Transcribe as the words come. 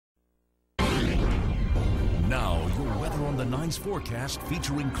Weather on the 9's forecast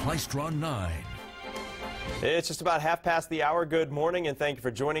featuring Klystron 9. It's just about half past the hour. Good morning, and thank you for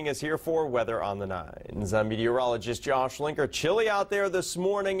joining us here for Weather on the 9's. I'm meteorologist Josh Linker. Chilly out there this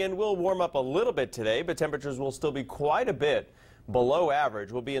morning, and we'll warm up a little bit today, but temperatures will still be quite a bit below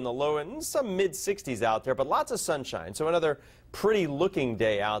average. We'll be in the low and some mid-60s out there, but lots of sunshine. So another pretty looking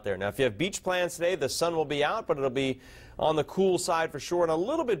day out there. Now, if you have beach plans today, the sun will be out, but it'll be on the cool side for sure and a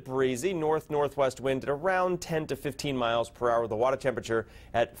little bit breezy. North-northwest wind at around 10 to 15 miles per hour. The water temperature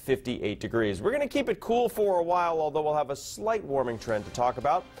at 58 degrees. We're going to keep it cool for a while, although we'll have a slight warming trend to talk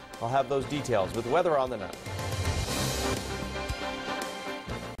about. I'll have those details with Weather on the 9.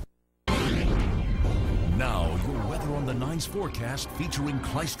 Now, your Weather on the 9's forecast featuring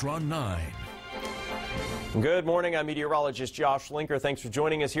Klystron 9. Good morning. I'm meteorologist Josh Linker. Thanks for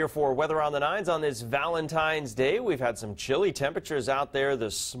joining us here for Weather on the 9's on this Valentine's Day. We've had some chilly temperatures out there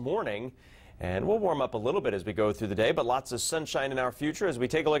this morning, and we'll warm up a little bit as we go through the day, but lots of sunshine in our future as we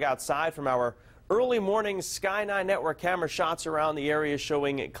take a look outside from our early morning Sky 9 Network camera shots around the area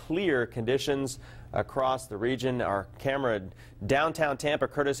showing clear conditions across the region. Our camera downtown Tampa,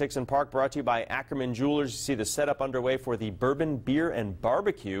 Curtis Hickson Park, brought to you by Ackerman Jewelers. You see the setup underway for the Bourbon Beer and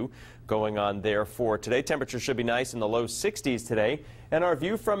Barbecue going on there for today. Temperatures should be nice in the low 60s today. And our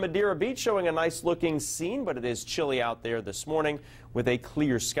view from Madeira Beach showing a nice looking scene, but it is chilly out there this morning with a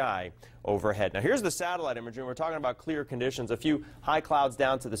clear sky overhead. Now here's the satellite imagery. We're talking about clear conditions. A few high clouds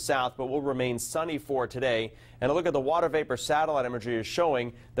down to the south, but will remain sunny for today. And a look at the water vapor satellite imagery is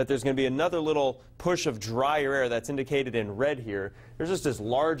showing that there's going to be another little push of drier air that's indicated in red here. There's just this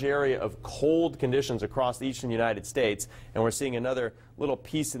large area of cold conditions across the eastern United States, and we're seeing another little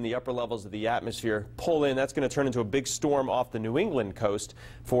piece in the upper levels of the atmosphere pull in. That's going to turn into a big storm off the New England coast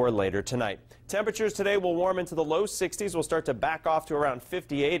for later tonight. Temperatures today will warm into the low 60s. We'll start to back off to around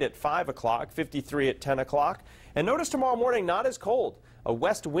 58 at 5 o'clock, 53 at 10 o'clock. And notice tomorrow morning, not as cold. A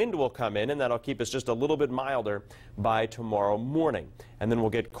west wind will come in, and that'll keep us just a little bit milder by tomorrow morning. And then we'll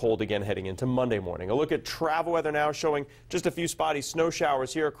get cold again heading into Monday morning. A look at travel weather now showing just a few spotty snow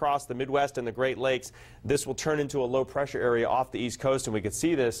showers here across the Midwest and the Great Lakes. This will turn into a low pressure area off the East Coast, and we can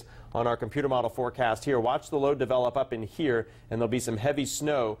see this on our computer model forecast here. Watch the low develop up in here, and there'll be some heavy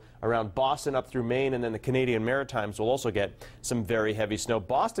snow around Boston up through Maine, and then the Canadian Maritimes will also get some very heavy snow.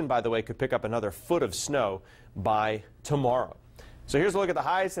 Boston, by the way, could pick up another foot of snow by tomorrow. So here's a look at the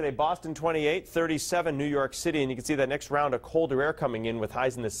highs today. Boston 28, 37 New York City, and you can see that next round of colder air coming in with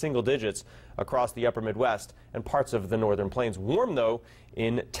highs in the single digits across the upper Midwest and parts of the northern plains. Warm, though,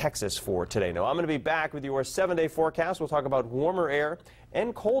 in Texas for today. Now, I'm going to be back with your 7-day forecast. We'll talk about warmer air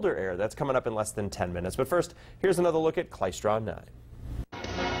and colder air. That's coming up in less than 10 minutes. But first, here's another look at Klystron 9.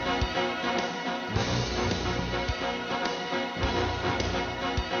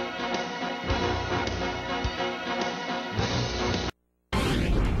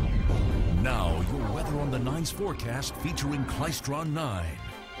 The 9's forecast featuring Klystron 9.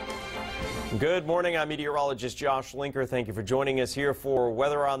 Good morning. I'm meteorologist Josh Linker. Thank you for joining us here for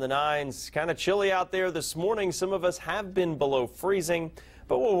Weather on the 9's. Kind of chilly out there this morning. Some of us have been below freezing,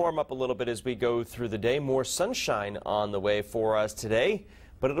 but we'll warm up a little bit as we go through the day. More sunshine on the way for us today,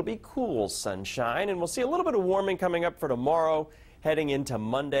 but it'll be cool sunshine, and we'll see a little bit of warming coming up for tomorrow, heading into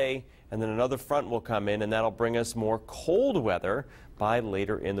Monday, and then another front will come in, and that'll bring us more cold weather by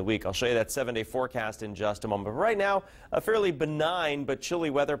later in the week. I'll show you that 7-day forecast in just a moment. But right now, a fairly benign but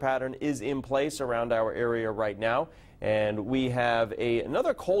chilly weather pattern is in place around our area right now. And we have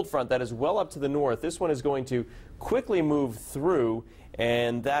another cold front that is well up to the north. This one is going to quickly move through,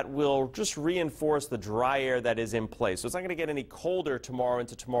 and that will just reinforce the dry air that is in place. So it's not going to get any colder tomorrow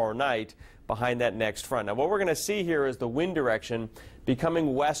into tomorrow night behind that next front. Now, what we're going to see here is the wind direction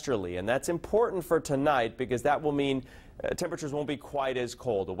becoming westerly, and that's important for tonight because that will mean temperatures won't be quite as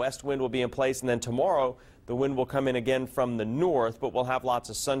cold. The west wind will be in place, and then tomorrow the wind will come in again from the north, but we'll have lots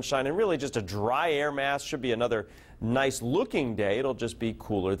of sunshine and really just a dry air mass. Should be another nice looking day. It'll just be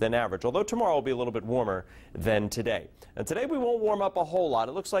cooler than average, although tomorrow will be a little bit warmer than today. And today we won't warm up a whole lot.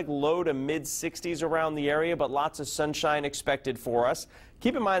 It looks like low to mid 60s around the area, but lots of sunshine expected for us.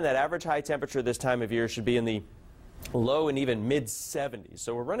 Keep in mind that average high temperature this time of year should be in the low and even mid 70s.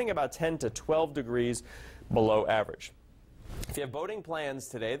 So we're running about 10 to 12 degrees below average. If you have boating plans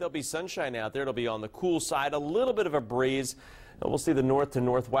today, there'll be sunshine out there. It'll be on the cool side, a little bit of a breeze. We'll see the north to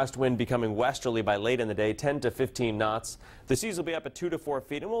northwest wind becoming westerly by late in the day, 10 to 15 knots. The seas will be up at 2 to 4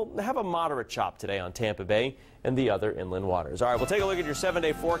 feet, and we'll have a moderate chop today on Tampa Bay and the other inland waters. All right, we'll take a look at your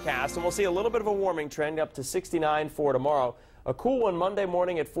 7-day forecast, and we'll see a little bit of a warming trend up to 69 for tomorrow. A cool one Monday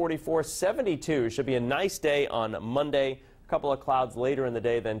morning at 44, 72. Should be a nice day on Monday. couple of clouds later in the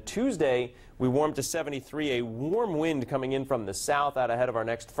day. Then Tuesday, we warm to 73, a warm wind coming in from the south out ahead of our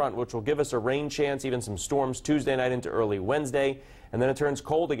next front, which will give us a rain chance, even some storms Tuesday night into early Wednesday. And then it turns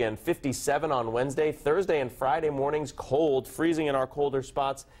cold again, 57 on Wednesday. Thursday and Friday mornings cold, freezing in our colder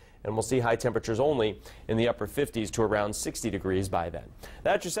spots. And we'll see high temperatures only in the upper 50s to around 60 degrees by then.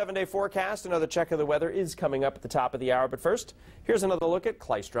 That's your 7-day forecast. Another check of the weather is coming up at the top of the hour. But first, here's another look at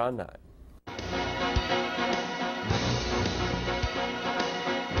Klystron 9.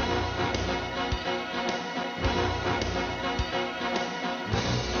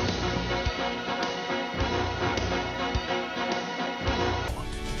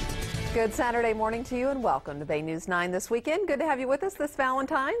 Good Saturday morning to you and welcome to Bay News 9 this weekend. Good to have you with us this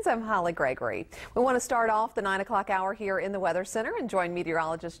Valentine's. I'm Holly Gregory. We want to start off the 9 o'clock hour here in the Weather Center and join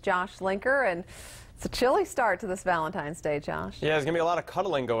meteorologist Josh Linker. And it's a chilly start to this Valentine's Day, Josh. Yeah, there's going to be a lot of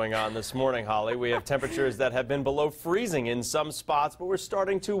cuddling going on this morning, Holly. We have temperatures that have been below freezing in some spots, but we're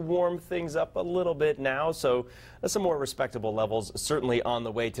starting to warm things up a little bit now. So some more respectable levels certainly on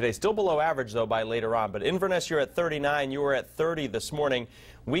the way today. Still below average, though, by later on. But Inverness, you're at 39. You were at 30 this morning.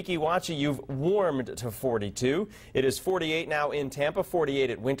 Weeki Wachee, you've warmed to 42. It is 48 now in Tampa, 48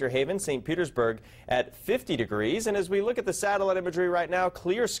 at Winter Haven, St. Petersburg at 50 degrees. And as we look at the satellite imagery right now,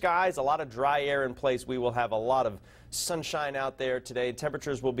 clear skies, a lot of dry air in place. We will have a lot of sunshine out there today.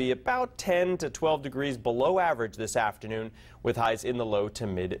 Temperatures will be about 10 to 12 degrees below average this afternoon with highs in the low to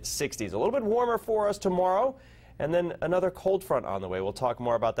mid 60s. A little bit warmer for us tomorrow. And then another cold front on the way. We'll talk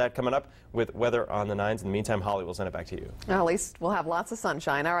more about that coming up with weather on the 9s. In the meantime, Holly, we'll send it back to you. Well, at least we'll have lots of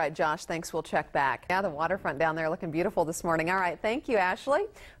sunshine. All right, Josh, thanks. We'll check back. Yeah, the waterfront down there looking beautiful this morning. All right, thank you, Ashley.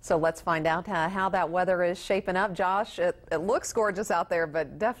 So let's find out how that weather is shaping up. Josh, it looks gorgeous out there,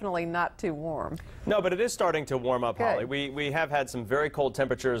 but definitely not too warm. No, but it is starting to warm up, Good. Holly. We have had some very cold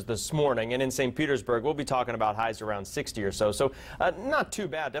temperatures this morning, and in St. Petersburg, we'll be talking about highs around 60 or so. So not too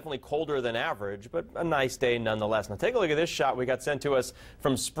bad, definitely colder than average, but a nice day nonetheless. Now take a look at this shot we got sent to us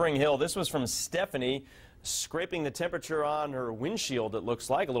from Spring Hill. This was from Stephanie, scraping the temperature on her windshield, it looks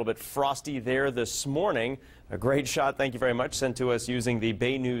like. A little bit frosty there this morning. A great shot, thank you very much, sent to us using the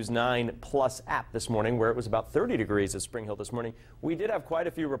Bay News 9 Plus app this morning, where it was about 30 degrees at Spring Hill this morning. We did have quite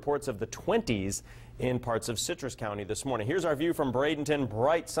a few reports of the 20s in parts of Citrus County this morning. Here's our view from Bradenton.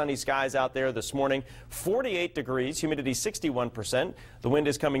 Bright sunny skies out there this morning. 48 degrees, humidity 61%. The wind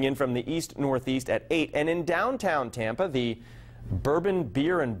is coming in from the east-northeast at 8. And in downtown Tampa, the Bourbon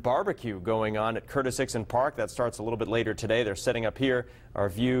Beer and Barbecue going on at Curtis Hickson Park. That starts a little bit later today. They're setting up here. Our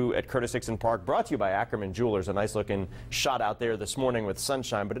view at Curtis Hickson Park brought to you by Ackerman Jewelers. A nice looking shot out there this morning with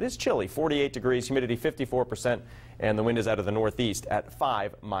sunshine, but it is chilly. 48 degrees, humidity 54%, and the wind is out of the northeast at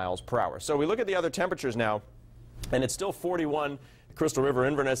 5 miles per hour. So we look at the other temperatures now, and it's still 41. Crystal River,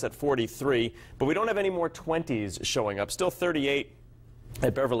 Inverness at 43, but we don't have any more 20s showing up. Still 38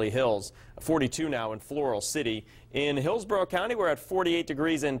 at Beverly Hills, 42 now in Floral City. In Hillsborough County, we're at 48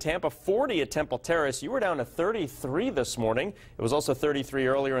 degrees in Tampa, 40 at Temple Terrace. You were down to 33 this morning. It was also 33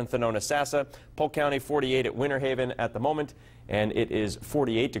 earlier in Thonotosassa. Polk County, 48 at Winter Haven at the moment, and it is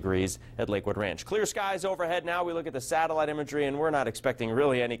 48 degrees at Lakewood Ranch. Clear skies overhead now. We look at the satellite imagery, and we're not expecting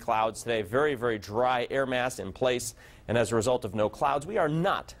really any clouds today. Very, very dry air mass in place, and as a result of no clouds, we are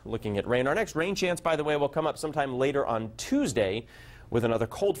not looking at rain. Our next rain chance, by the way, will come up sometime later on Tuesday, with another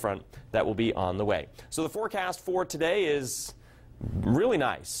cold front that will be on the way. So the forecast for today is really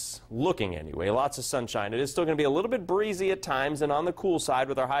nice looking anyway. Lots of sunshine. It is still going to be a little bit breezy at times and on the cool side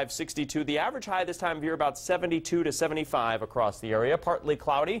with our high of 62. The average high this time of year about 72 to 75 across the area. Partly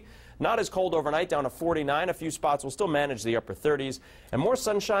cloudy. Not as cold overnight, down to 49. A few spots will still manage the upper 30s. And more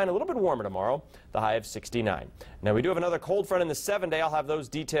sunshine, a little bit warmer tomorrow, the high of 69. Now, we do have another cold front in the 7-day. I'll have those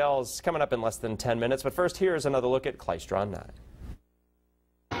details coming up in less than 10 minutes. But first, here's another look at Klystron 9.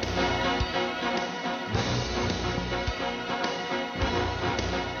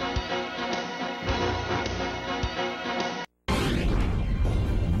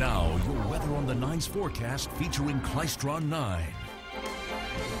 Now, your weather on the 9's forecast featuring Klystron 9.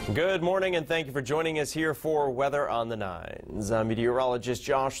 Good morning, and thank you for joining us here for Weather on the 9's. I'm meteorologist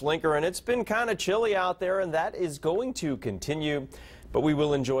Josh Linker, and it's been kind of chilly out there, and that is going to continue. But we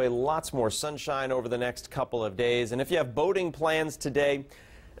will enjoy lots more sunshine over the next couple of days. And if you have boating plans today,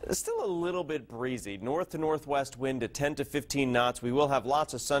 still a little bit breezy. North to northwest wind at 10 to 15 knots. We will have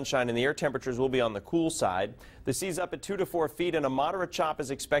lots of sunshine, and the air temperatures will be on the cool side. The sea's up at 2 to 4 feet, and a moderate chop is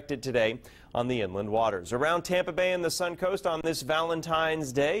expected today on the inland waters. Around Tampa Bay and the Sun Coast on this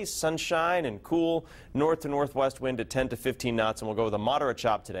Valentine's Day, sunshine and cool. North to northwest wind at 10 to 15 knots, and we'll go with a moderate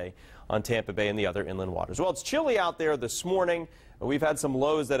chop today on Tampa Bay and the other inland waters. Well, it's chilly out there this morning. We've had some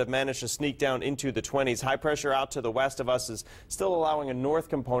lows that have managed to sneak down into the 20s. High pressure out to the west of us is still allowing a north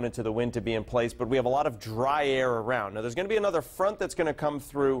component to the wind to be in place, but we have a lot of dry air around. Now, there's going to be another front that's going to come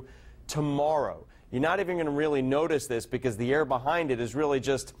through tomorrow. You're not even going to really notice this because the air behind it is really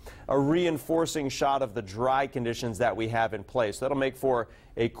just a reinforcing shot of the dry conditions that we have in place. That'll make for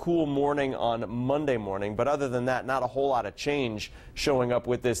a cool morning on Monday morning, but other than that, not a whole lot of change showing up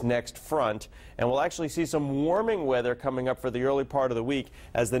with this next front. And we'll actually see some warming weather coming up for the early part of the week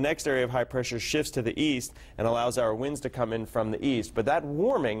as the next area of high pressure shifts to the east and allows our winds to come in from the east. But that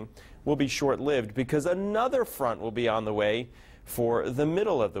warming will be short-lived because another front will be on the way for the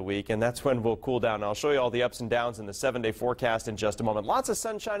middle of the week, and that's when we'll cool down. I'll show you all the ups and downs in the 7-day forecast in just a moment. Lots of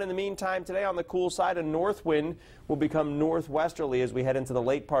sunshine in the meantime today. On the cool side, a north wind will become northwesterly as we head into the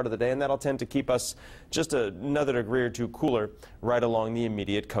late part of the day, and that'll tend to keep us just another degree or two cooler right along the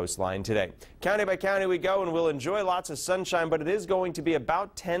immediate coastline today. County by county we go, and we'll enjoy lots of sunshine, but it is going to be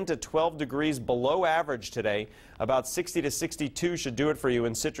about 10 to 12 degrees below average today. About 60 to 62 should do it for you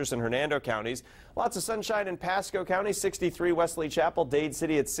in Citrus and Hernando counties. Lots of sunshine in Pasco County, 63 Wesley Chapel, Dade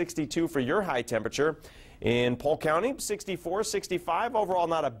City at 62 for your high temperature. In Polk County, 64, 65. Overall,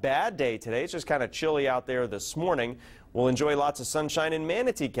 not a bad day today. It's just kind of chilly out there this morning. We'll enjoy lots of sunshine in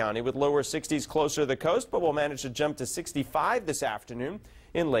Manatee County with lower 60s closer to the coast, but we'll manage to jump to 65 this afternoon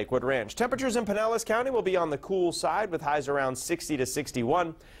in Lakewood Ranch. Temperatures in Pinellas County will be on the cool side with highs around 60 to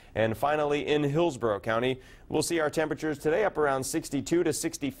 61. And finally, in Hillsborough County, we'll see our temperatures today up around 62 to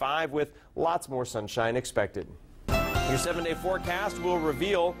 65 with lots more sunshine expected. Your 7-day forecast will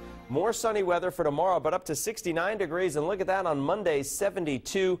reveal more sunny weather for tomorrow, but up to 69 degrees. And look at that on Monday,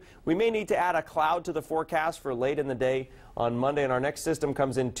 72. We may need to add a cloud to the forecast for late in the day on Monday. And our next system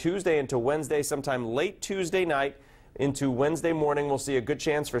comes in Tuesday into Wednesday, sometime late Tuesday night into Wednesday morning. We'll see a good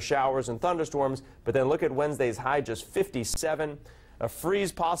chance for showers and thunderstorms. But then look at Wednesday's high, just 57. A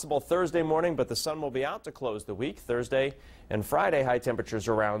freeze possible Thursday morning, but the sun will be out to close the week. Thursday and Friday, high temperatures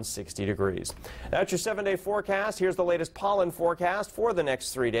around 60 degrees. That's your 7-day forecast. Here's the latest pollen forecast for the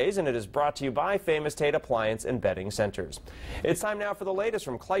next 3 days, and it is brought to you by Famous Tate Appliance and Bedding Centers. It's time now for the latest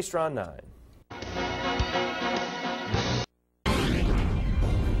from Klystron 9.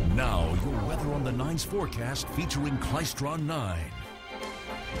 Now, your weather on the 9's forecast featuring Klystron 9.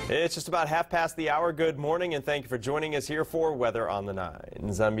 It's just about half past the hour. Good morning, and thank you for joining us here for Weather on the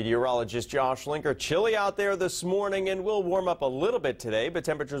 9's. I'm meteorologist Josh Linker. Chilly out there this morning, and we'll warm up a little bit today, but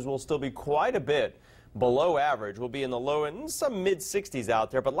temperatures will still be quite a bit below average. We'll be in the low and some mid-60s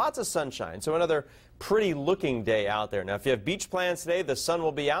out there, but lots of sunshine. So another pretty looking day out there. Now, if you have beach plans today, the sun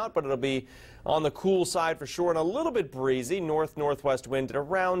will be out, but it'll be on the cool side for sure and a little bit breezy. North-northwest wind at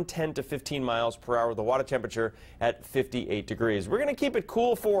around 10 to 15 miles per hour. The water temperature at 58 degrees. We're going to keep it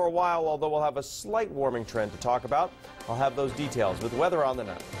cool for a while, although we'll have a slight warming trend to talk about. I'll have those details with Weather on the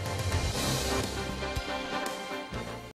 9.